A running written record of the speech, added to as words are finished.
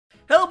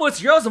boys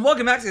and girls, and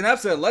welcome back to an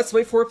episode of Let's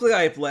Wait for Play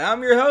IPLAY.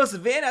 I'm your host,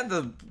 Vin, at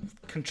the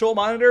control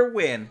monitor,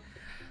 Win.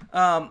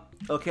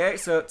 Okay,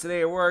 so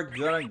today we're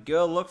gonna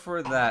go look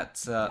for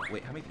that,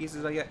 wait, how many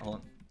pieces did I get? Hold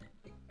on.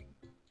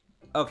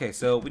 Okay,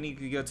 so we need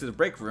to go to the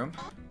break room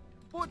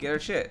to get our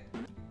shit.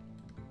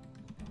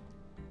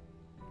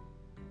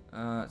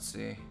 Let's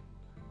see.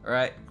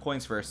 Alright,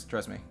 coins first,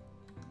 trust me.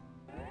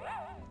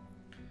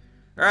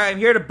 Alright, I'm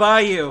here to buy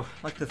you,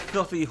 like the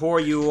filthy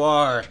whore you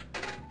are.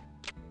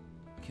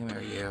 Come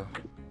here, you.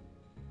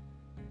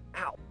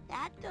 Ow.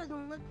 That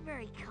doesn't look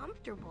very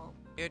comfortable.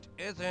 It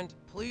isn't.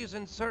 Please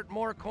insert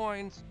more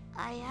coins.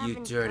 I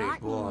haven't dirty got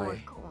boy.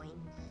 more coins.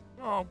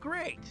 Oh,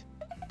 great.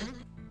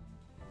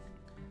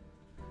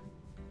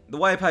 The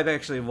white pipe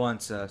actually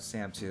wants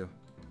Sam to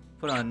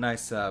put on a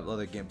nice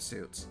leather gimp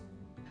suit.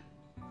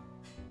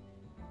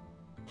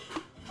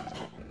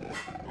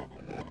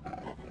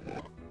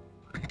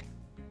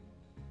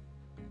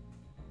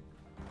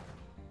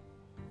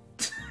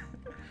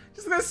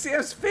 Just look at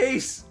Sam's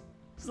face.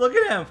 Just look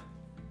at him.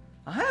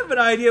 I have an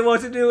idea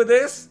what to do with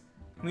this.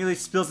 Immediately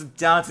spills it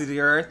down to the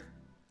earth.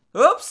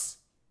 Oops.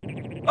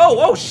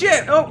 Oh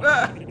shit.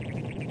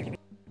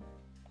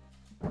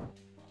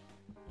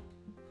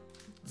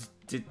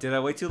 Did I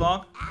wait too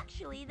long?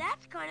 Actually,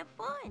 that's kind of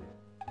fun.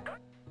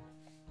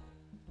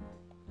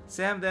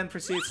 Sam then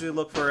proceeds to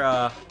look for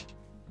a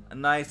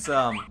nice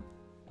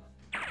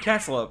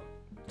cantaloupe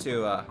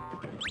to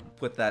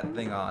put that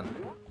thing on.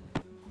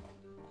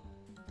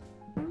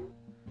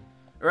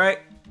 Alright,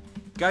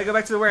 gotta go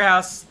back to the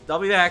warehouse. I'll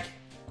be back.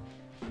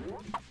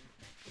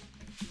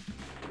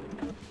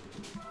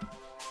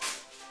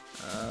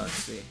 Let's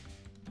see.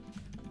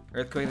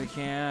 Earthquake the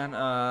can.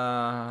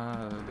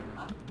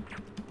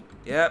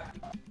 Yep,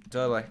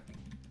 totally.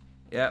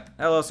 Yep.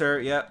 Hello, sir.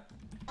 Yep.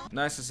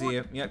 Nice to see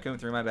you. Yep, coming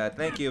through. My bad.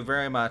 Thank you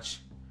very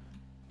much.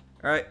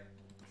 All right.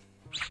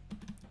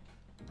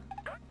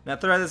 Now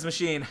throw out this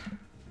machine.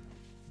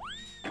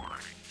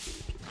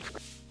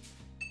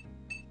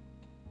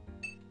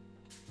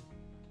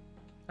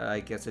 I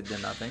guess it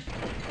did nothing.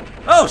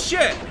 Oh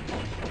shit!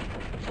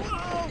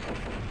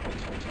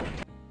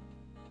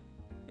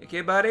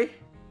 Okay, buddy.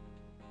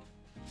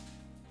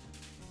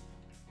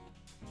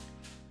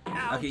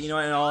 Okay, you know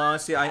what, in all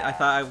honesty, I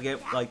thought I would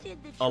get, like,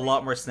 a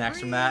lot more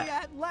snacks from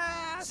that.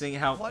 Seeing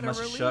how much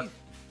it shook.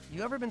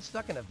 You ever been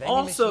stuck in a vending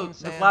Also,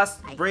 machine, the Sam? last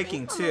I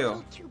breaking, think I'm a too.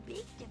 little too big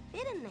to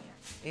fit in there.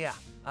 Yeah,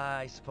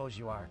 I suppose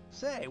you are.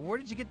 Say, where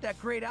did you get that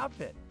great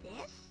outfit?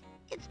 This?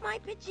 It's my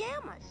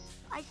pajamas.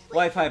 I sleep.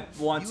 White pipe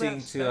You wanting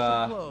have to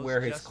special clothes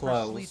wear his just for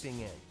clothes. sleeping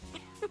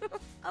in.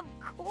 Of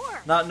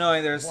course. Not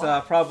knowing there's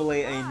Why?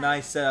 probably a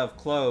nice set of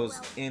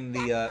clothes in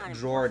the that's kind of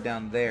drawer fun.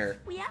 down there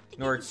We have to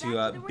in order get you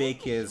back to the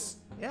bake rain his.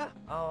 Yeah,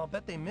 I'll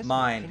bet they missed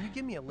Mine. me. Can you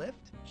give me a lift?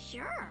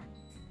 machine. Sure.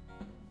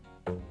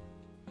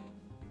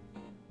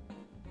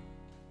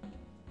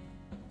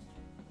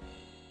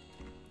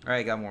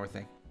 Alright, got one more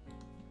thing.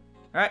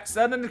 Alright,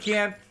 set it in the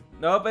can.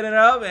 Open it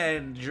up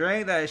and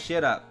drink that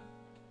shit up.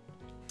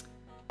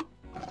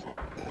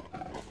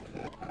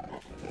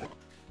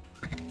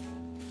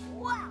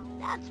 Wow,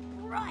 that's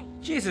bright.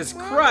 Jesus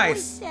Well,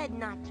 Christ! we said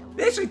not to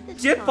They actually leave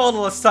this did time.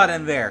 bottle of sun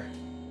in there.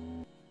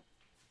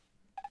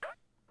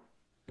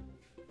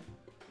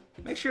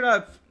 Make sure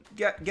to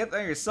get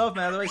that yourself,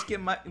 man. Otherwise, you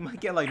might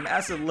get like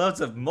massive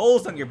loads of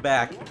moles on your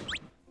back.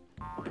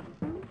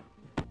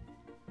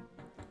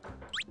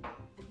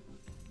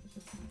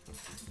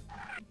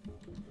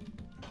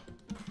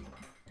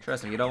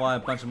 Trust me, you don't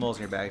want a bunch of moles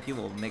on your back.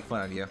 People will make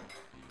fun of you.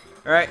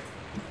 All right.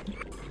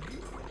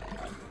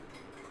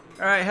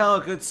 All right.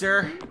 Hello, good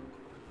sir.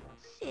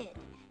 Sid,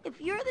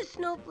 if you're the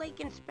Snowflake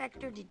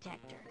Inspector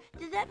Detector,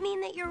 does that mean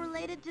that you're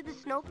related to the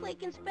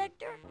Snowflake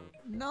Inspector?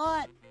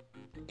 Not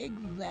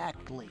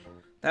exactly.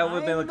 That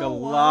would have been I'm like a the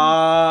one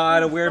lot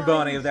who of weird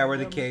boning if that were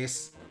the finds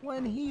case.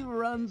 When he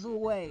runs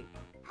away.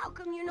 How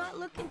come you're not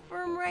looking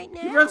for him right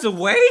now? He runs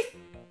away?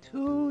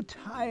 Too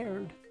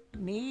tired.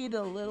 Need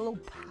a little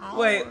power.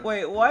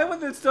 Wait, why would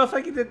the stuff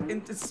like the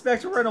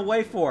inspector run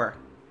away for?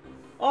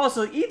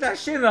 Also, eat that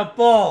shit in a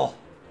bowl!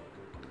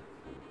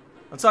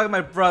 I'm talking to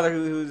my brother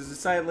who's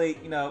decidedly,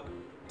 you know,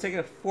 taking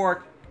a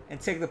fork and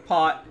taking the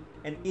pot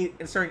and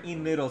starting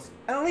eating noodles.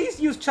 At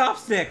least use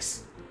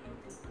chopsticks!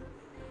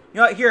 You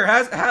know what, here,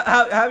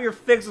 have your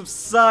fix of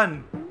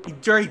sun, you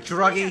dirty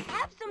druggie. Here,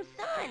 have some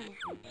sun.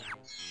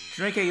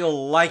 Drink it,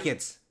 you'll like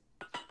it.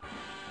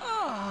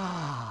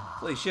 Ah,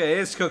 Holy shit, it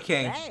is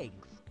cooking. thanks.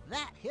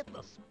 That hit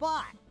the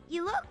spot.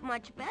 You look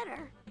much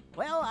better.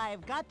 Well,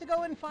 I've got to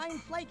go and find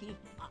Flaky.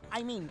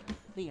 I mean,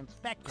 the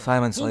inspector.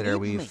 5 months He later,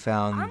 needs we me.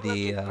 found I'm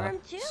the looking for him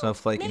too.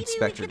 Snowflake Maybe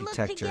Inspector we could look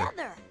Detector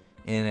together.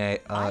 in a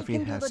I can do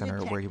rehab the center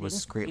where he was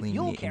detecting greatly if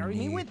you'll in carry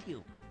me need with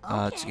you.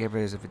 to Okay. get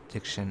rid of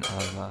addiction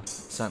of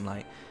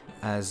sunlight,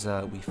 as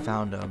we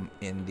found him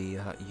in the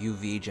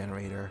UV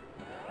generator,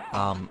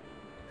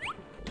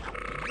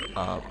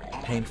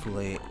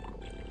 painfully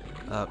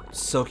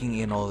soaking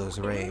in all those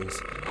rays,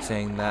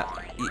 saying that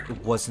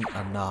it wasn't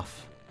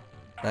enough.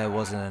 That it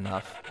wasn't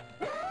enough.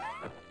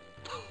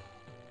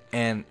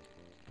 And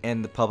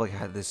the public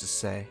had this to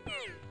say.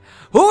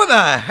 Who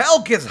the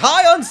hell gets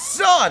high on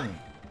sun?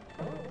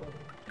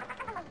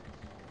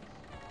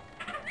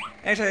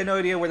 Actually, I had no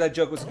idea where that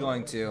joke was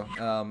going to.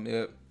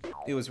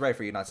 It was right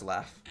for you not to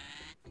laugh.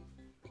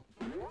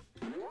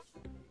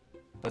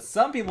 But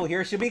some people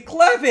here should be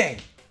clapping!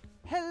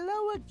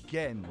 Hello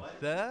again,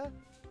 sir.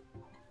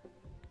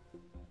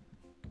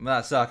 I'm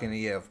not talking to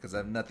you, because I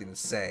have nothing to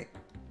say.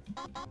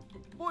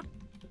 What?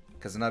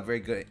 Because I'm not very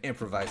good at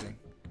improvising.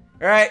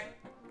 Alright.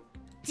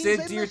 He's Sid,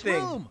 in do your this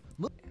thing. room.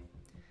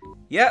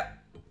 Yep.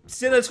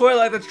 Sit in the toilet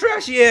like the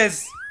trash he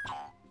is!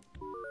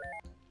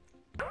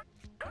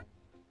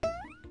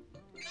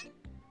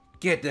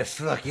 Get the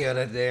fuck out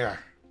of there.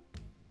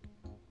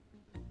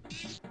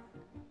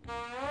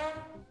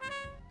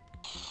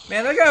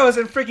 Man, that guy was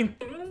in freaking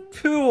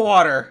poo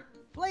water.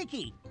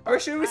 Flaky. Or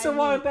should we still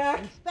want it back?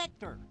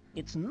 Inspector,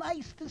 it's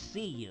nice to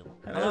see you.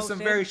 I know some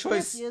very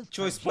choice This is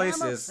choice Pajama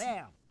places.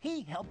 Sam.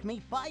 He helped me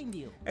find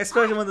you.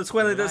 Especially when the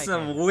toilet does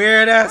some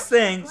weird ass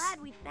things.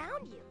 Glad we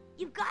found you.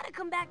 You've got to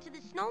come back to the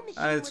snow machine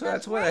with That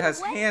us toilet right has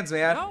away. hands,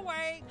 man. No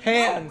way.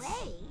 Hands. No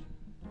way.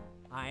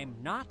 I'm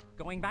not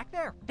going back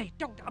there. They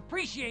don't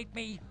appreciate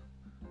me.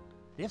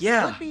 This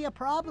Yeah. could be a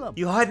problem.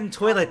 You hide in Don't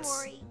toilets.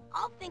 worry.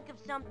 I'll think of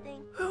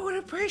something. Who would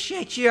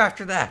appreciate you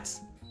after that?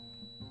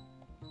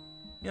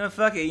 You know,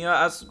 fuck it. You know,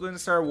 I was going to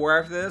start a war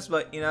after this,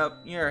 but, you know,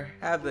 here,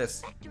 have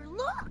this. Inspector,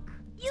 look!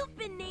 You've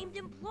been named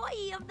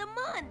Employee of the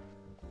Month.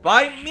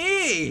 By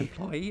me!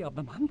 Employee of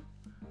the month.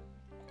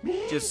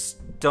 Just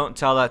don't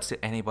tell that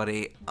to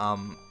anybody,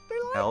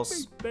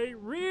 else. They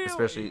really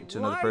Especially to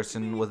another like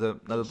person me. with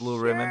another blue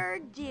ribbon. Sure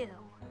do.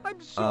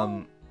 I'm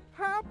so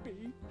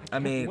happy. I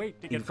mean,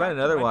 you can find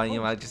another one,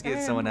 you might just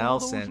get someone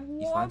else,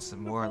 and you find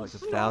some more, like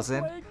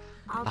 1,000.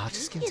 I'll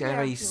just take give you to there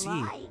everybody if you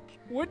you see. like.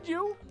 Would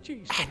you?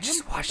 Jeez, I'm just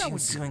Sam, that watching would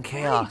be Zoo and great.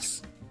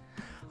 Chaos.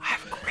 I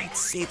have great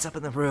seats up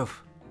in the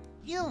roof.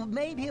 You've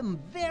made him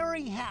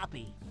very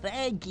happy.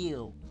 Thank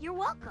you. You're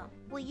welcome.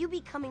 Will you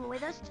be coming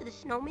with us to the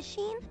snow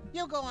machine?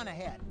 You go on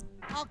ahead.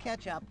 I'll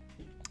catch up.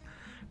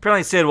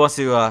 Apparently Sid wants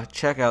to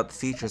check out the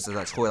features of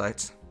that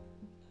toilet.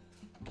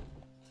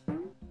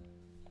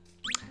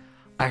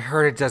 I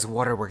heard it does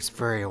waterworks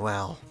very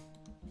well.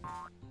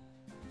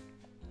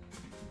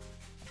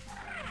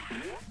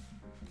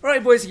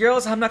 Alright, boys and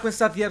girls, I'm not going to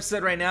stop the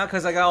episode right now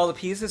because I got all the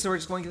pieces, so we're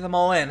just going to get them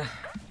all in.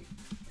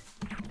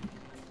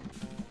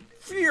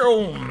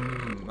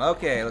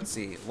 Okay, let's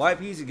see. White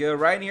piece, you go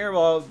right in here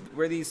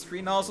where these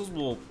three nozzles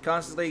will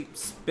constantly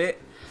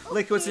spit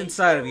liquids Okay,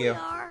 inside of here you. we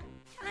are.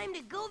 Time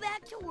to go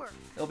back to work.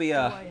 It'll be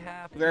I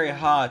have very to?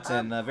 hot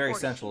and very course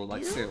essential you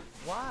like do. soup.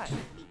 Why?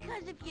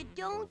 Because if you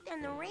don't,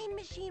 then the rain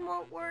machine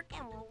won't work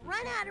and we'll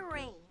run out of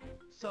rain.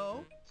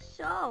 So?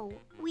 So,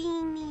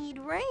 we need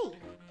rain.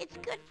 It's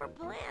good for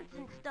plants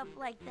and stuff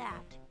like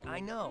that. I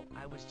know.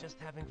 I was just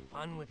having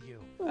fun with you.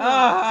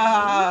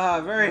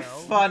 Ah, very No.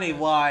 funny.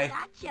 Why?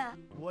 Gotcha.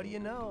 What do you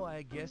know?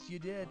 I guess you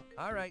did.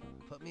 All right,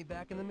 put me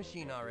back in the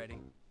machine already.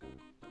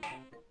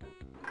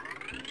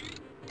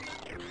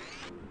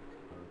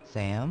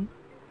 Sam?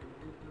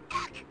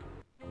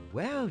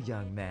 Well,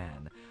 young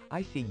man,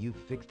 I see you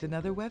fixed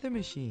another weather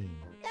machine.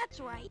 That's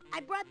right.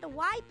 I brought the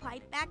Y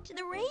pipe back to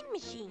the rain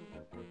machine.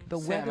 The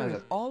Sam weather has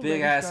is a already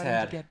big-ass starting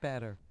head. to get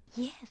better.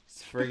 Yes.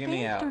 It's freaking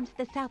me out. The sandstorms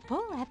at the South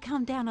Pole have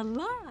calmed down a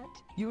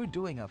lot. You're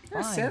doing a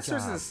There's fine sensors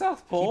job. in the South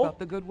Keep Pole. up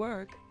the good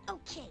work.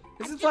 Okay.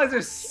 This I is why just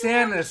there's got 2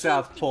 sand in more the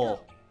South machines to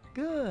Pole.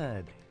 go.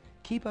 Good.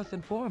 Keep us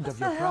informed What of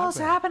the your hell's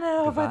progress. happening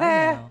over Goodbye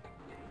there? now.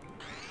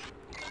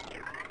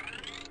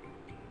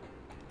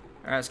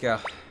 Alright, let's go.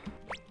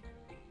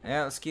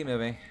 Yeah, let's keep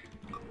moving.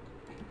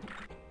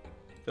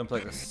 Gonna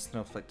play the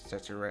snowflake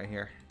detector right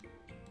here.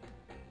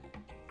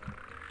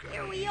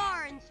 Here we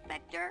are,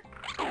 Inspector.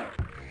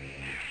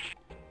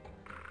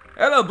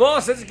 Hello,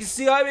 boss. As you can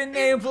see, I've been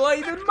named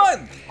Employee of the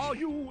Month. Are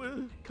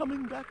you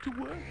coming back to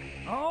work?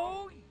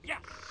 Oh,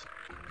 yes.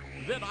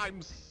 Then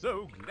I'm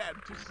so glad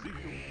to see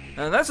you.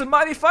 And that's a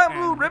mighty fine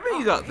blue ribbon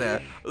you got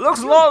there.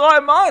 Looks a lot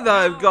like mine that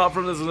I've got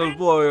from this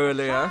employee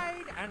earlier. Outside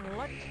and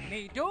let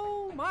me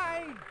do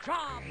my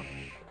job.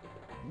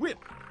 With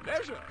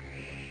pleasure.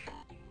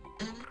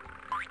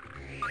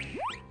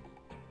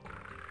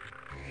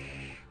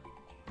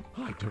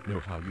 I don't know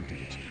how you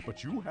did it,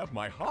 but you have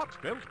my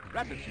heartfelt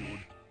gratitude.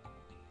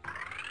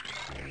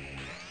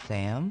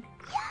 Sam?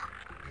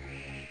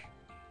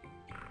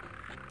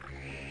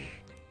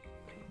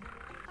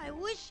 I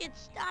wish you'd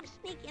stop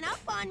sneaking up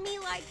on me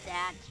like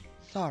that.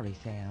 Sorry,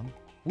 Sam.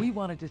 We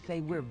wanted to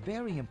say we're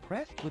very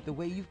impressed with the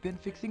way you've been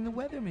fixing the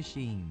weather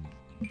machines.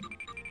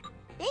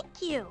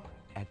 Thank you.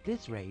 At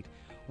this rate,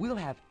 we'll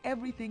have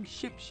everything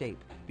shipshape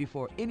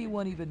before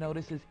anyone even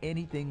notices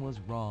anything was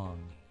wrong.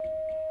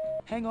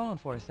 Hang on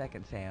for a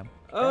second, Sam.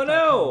 Oh, That's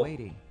our call no.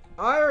 waiting.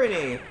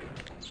 Irony.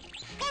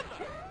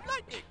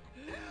 Lightning!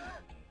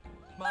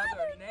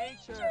 Mother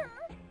Nature.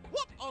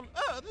 What on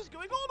earth is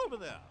going on over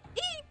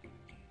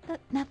there?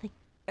 Nothing.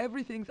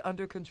 Everything's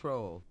under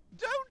control.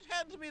 Don't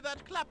hand me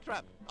that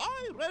claptrap.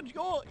 I read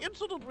your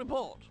incident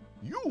report.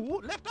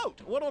 You left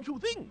out 1 or 2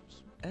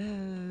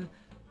 things.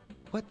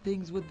 What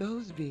things would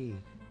those be?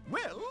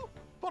 Well,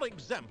 For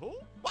example,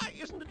 why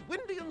isn't it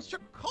windy in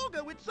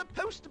Chicago? It's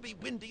supposed to be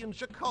windy in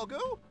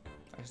Chicago.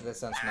 Actually, that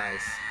sounds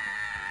nice.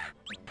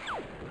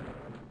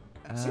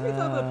 See, we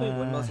thought about putting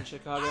windmills in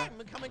Chicago.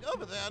 I'm coming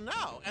over there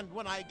now, and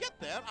when I get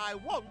there, I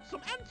want some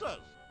answers.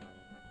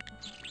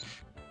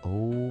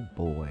 Oh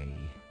boy.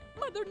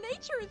 Mother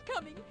Nature is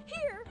coming.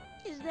 Here.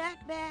 Is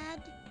that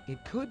bad? It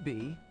could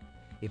be.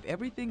 If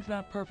everything's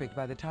not perfect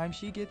by the time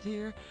she gets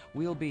here,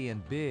 we'll be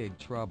in big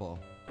trouble.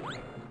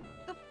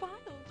 The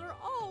files are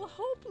all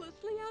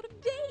hopelessly out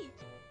of date.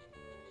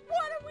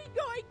 What are we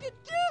going to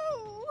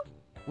do?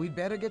 We'd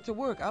better get to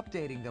work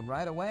updating them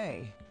right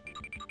away.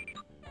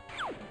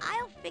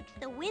 I'll fix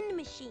the wind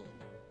machine.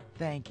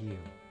 Thank you.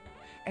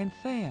 And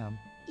Sam,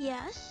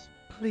 Yes?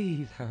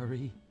 please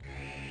hurry.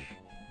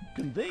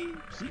 Can they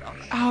see us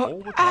Our all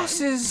the time?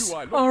 asses Do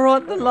I look are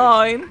on the perfect?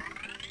 line.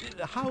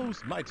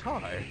 How's my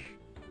tie?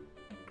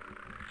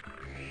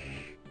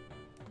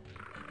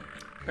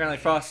 Apparently,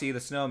 Frosty the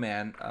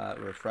Snowman,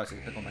 or Frosty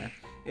the Pickle Man,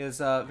 is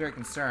very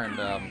concerned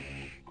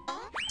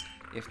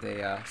if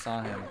they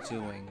saw him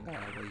doing what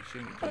he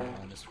shouldn't be doing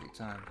on this free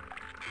time.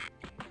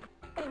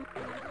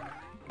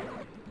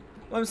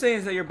 What I'm saying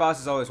is that your boss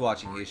is always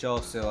watching you, so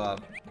also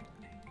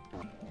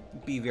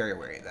be very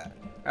wary of that.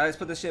 Alright, let's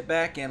put this shit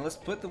back and let's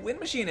put the wind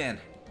machine in.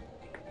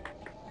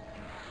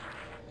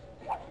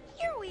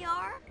 Here we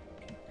are.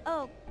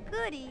 Oh,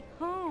 goody.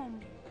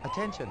 Home.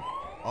 Attention,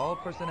 all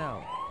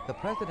personnel. The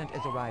president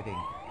is arriving.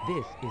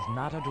 This is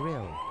not a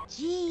drill.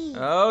 Gee.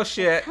 Oh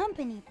shit.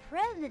 Company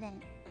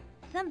president.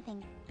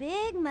 Something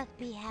big must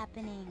be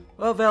happening.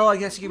 Well, Val, I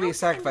guess you can be a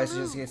sacrifice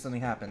just in case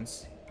something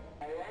happens.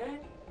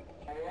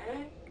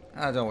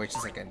 Oh, don't worry,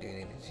 she's not gonna do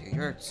anything to you.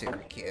 You're super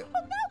cute. Oh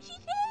no, she's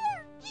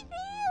here! She's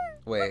here!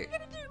 Wait.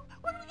 What are we gonna do?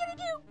 What are we gonna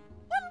do?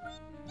 What do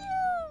we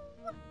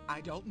do?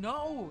 I don't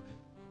know.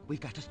 We've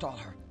got to stall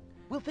her.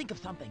 We'll think of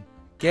something.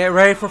 Get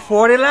ready for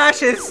 40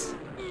 lashes!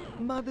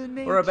 Mother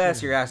Nature. Or a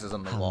bass your asses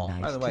on the How wall.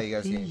 nice By the way, to you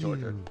guys see getting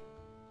tortured. you.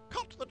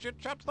 Cut the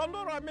chit-chat, Thunder.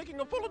 I'm making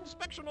a full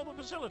inspection of the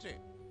facility.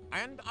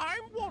 And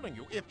I'm warning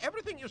you, if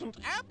everything isn't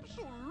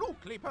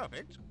absolutely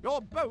perfect,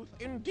 you're both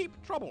in deep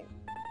trouble.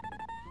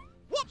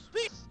 What's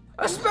this?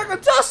 A speck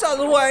of dust out of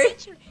the way!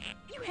 Teacher,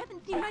 you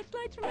haven't seen my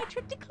slides from my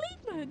trip to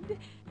Cleveland.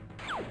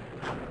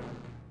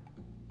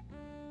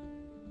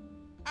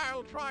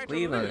 I'll try to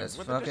Cleveland live is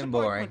with the fucking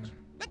boring.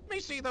 disappointment. Let me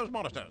see those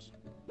monitors.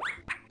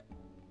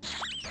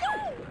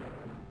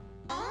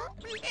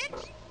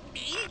 It's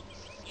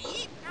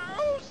me,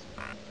 those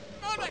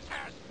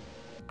monitors.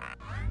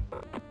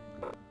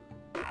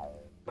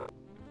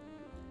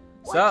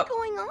 What's up?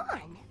 going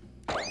on?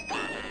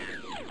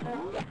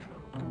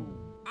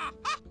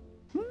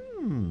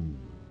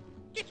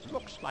 It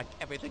looks like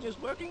everything is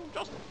working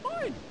just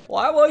fine.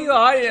 Why will you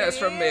hide this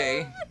from me?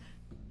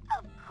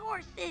 Of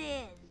course it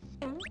is.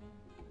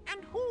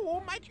 And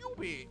who might you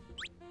be?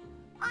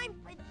 I'm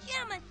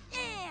Pajama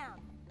Sam.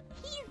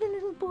 He's the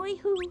little boy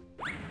who...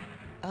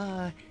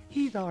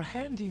 He's our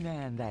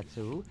handyman, that's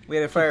who. We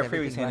had to fire a Keeps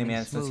previous everything handyman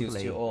running since he was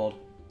smoothly. too old.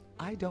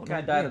 I don't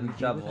Kinda know died where of the we'd be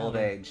job of without old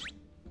him. age.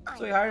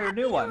 So we I'm hired a happy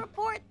new to one.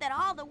 report that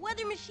all the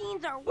weather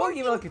machines are We'll working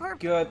give it like a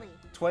perfectly. good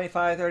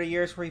 25, 30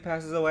 years before he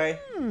passes away.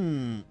 I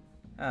Hmm.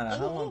 don't know,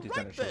 how long do Alright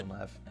Thunder children then.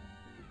 live?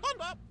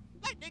 Thunder,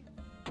 lightning.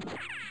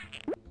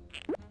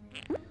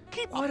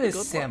 Keep What up the is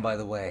good Sam, work. by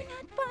the way?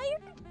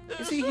 Fired?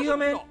 Is he Certainly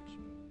human? not.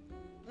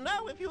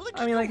 Now, if you'll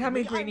I mean, like, how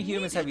many excuse me, green I'm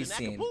humans have you needed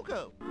in seen?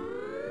 Acapulco.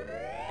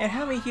 And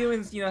how many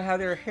humans, you know, have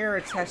their hair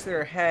attached to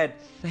their head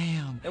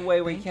Sam, in a way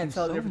where you thank can't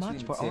tell the so difference much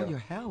between for the all two? your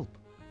help.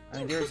 I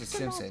mean, there's a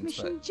Simpsons,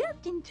 machine but...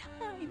 just in time.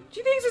 Do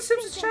you think it's a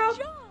Simpsons Good child?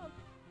 job.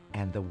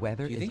 And the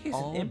weather Do you is think he's an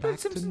all inbred back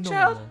to Simpson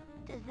normal. child?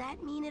 Does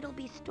that mean it'll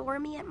be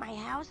stormy at my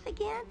house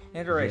again?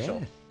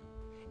 Interracial. Yes.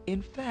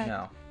 In fact,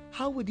 No.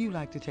 how would you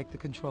like to take the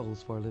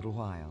controls for a little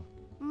while?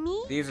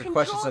 Me? These are Control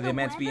questions that the are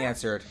meant to be weather?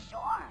 answered. Sure.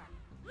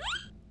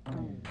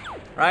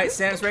 Alright,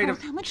 Sam's ready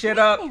Controls how to much shit wind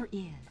up. there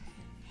is.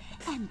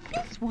 And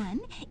this one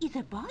is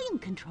a volume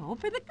control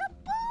for the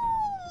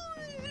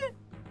caboose.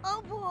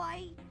 Oh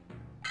boy.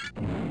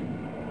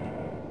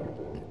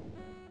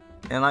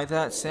 And like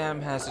that,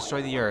 Sam has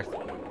destroyed the Earth.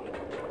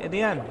 In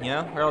the end, you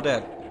know, we're all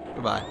dead.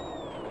 Goodbye.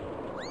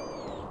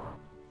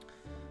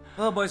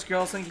 Well, boys,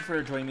 girls, thank you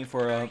for joining me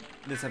for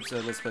this episode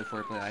of Let's Play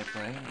for Play I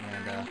Play,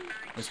 and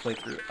let's play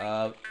through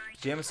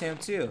Pajama Sam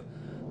 2.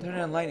 Thunder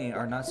and lightning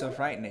are not so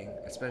frightening,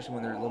 especially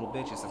when they're little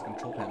bitches as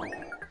control panel.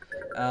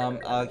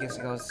 I guess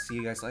I'll see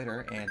you guys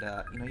later, and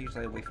you know,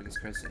 usually I wait for these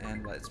credits to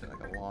end, but it's been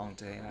like a long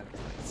day, and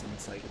I've seen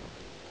this like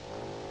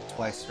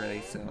twice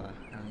already, so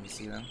I don't even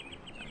see them.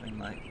 I mean,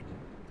 like,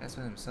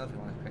 Desmond himself, he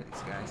wanted to credit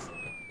these guys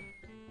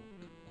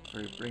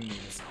for bringing me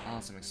this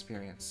awesome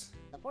experience.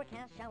 The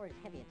forecast showers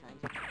heavy at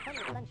times. Plenty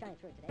of sunshine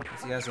through today.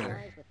 See you guys later.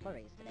 Skies with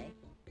flurries today.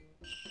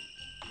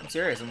 I'm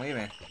serious, I'm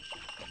leaving.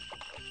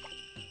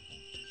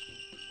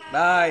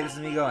 Bye, this is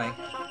me going.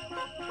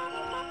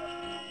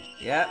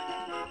 Yep.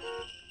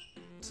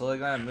 Slowly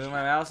gonna move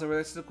my mouse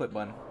over to the quit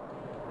button.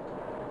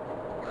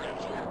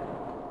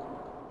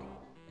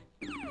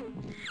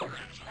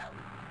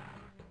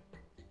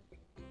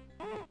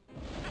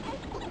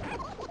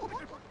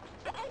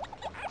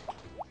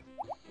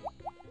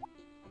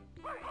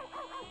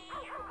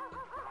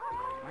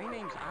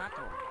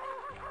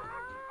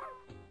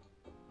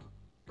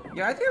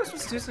 Yeah, I think I was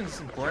supposed to do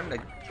something important. I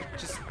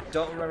just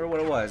don't remember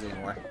what it was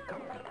anymore.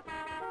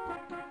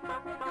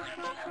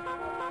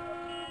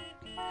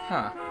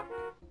 Huh.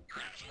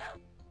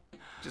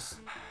 Just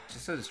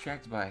so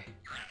distracted by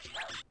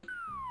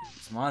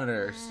these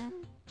monitors.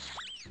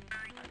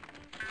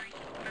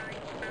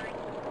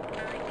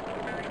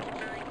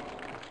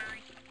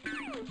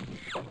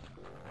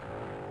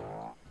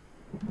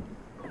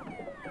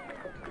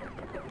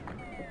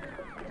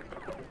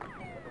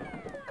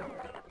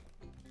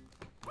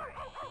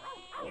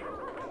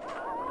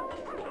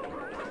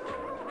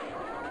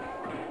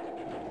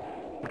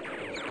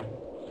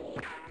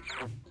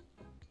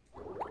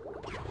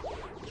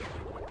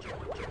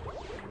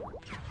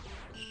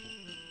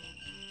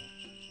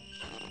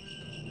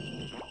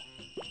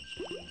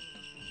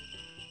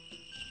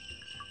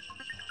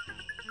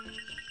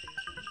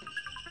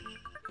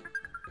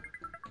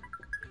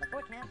 The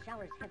forecast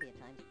showers heavy at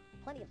times.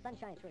 Plenty of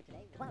sunshine through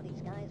today. Cloudy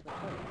skies with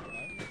flurries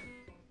today.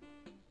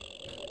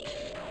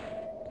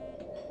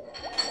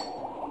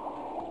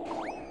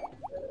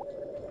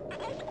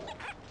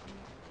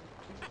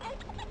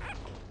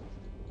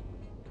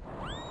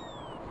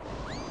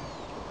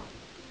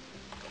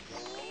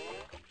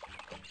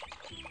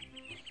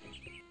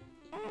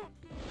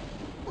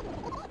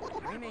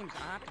 My name's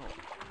Otto.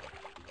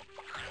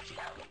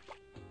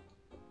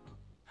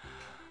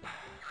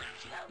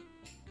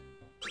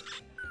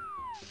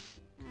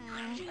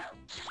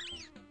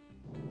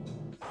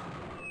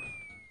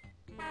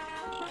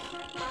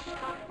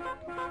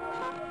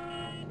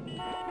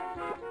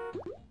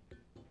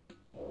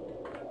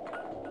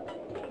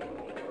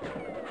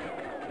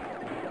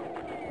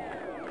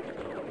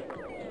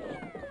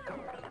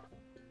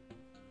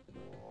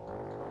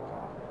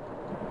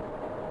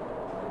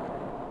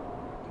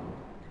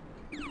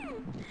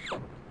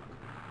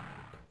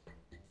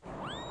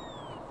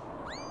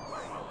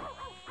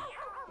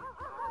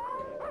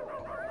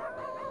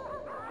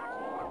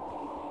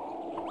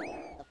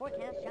 The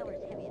forecast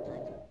showers heavy at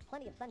times.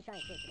 Plenty of sunshine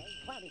through today.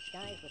 Cloudy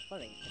skies with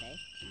flurries today.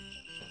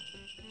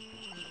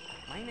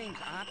 My name's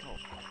Otto.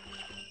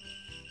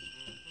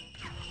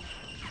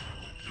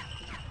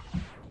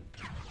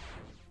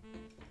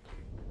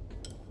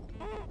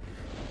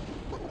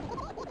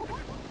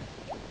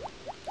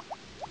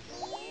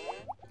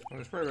 Oh,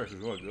 this spray brush is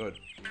really good.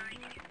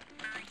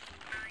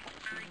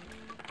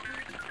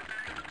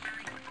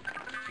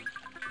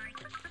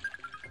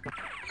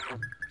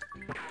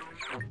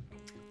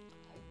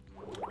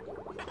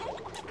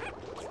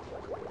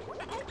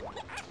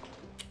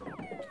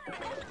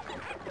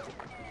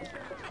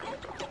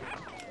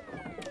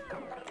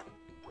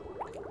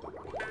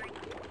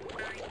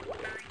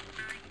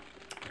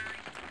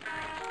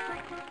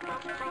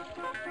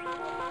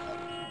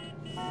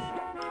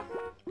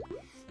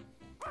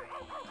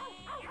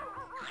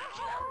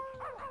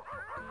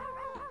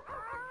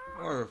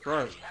 Oh, that's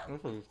right.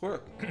 This was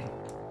quick.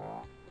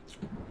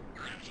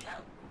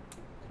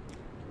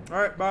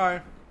 Alright,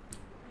 bye.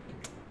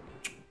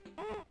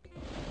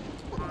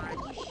 Are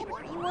you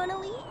sure you want to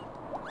leave?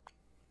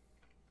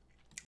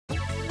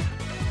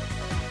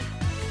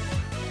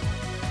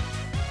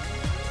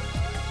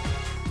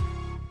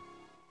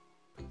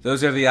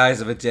 Those are the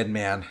eyes of a dead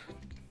man.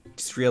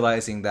 Just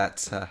realizing that,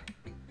 some,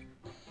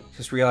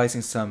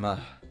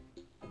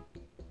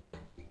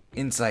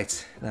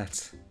 insights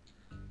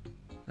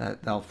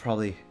that'll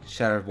probably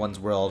shatter one's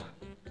world.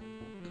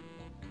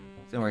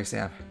 Don't worry,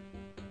 Sam.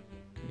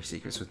 Your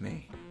secret's with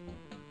me.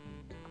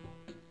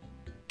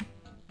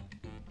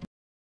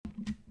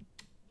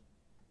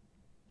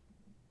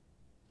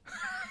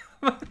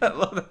 I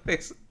love that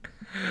face.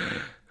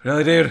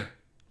 Really, dude?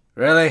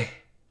 Really?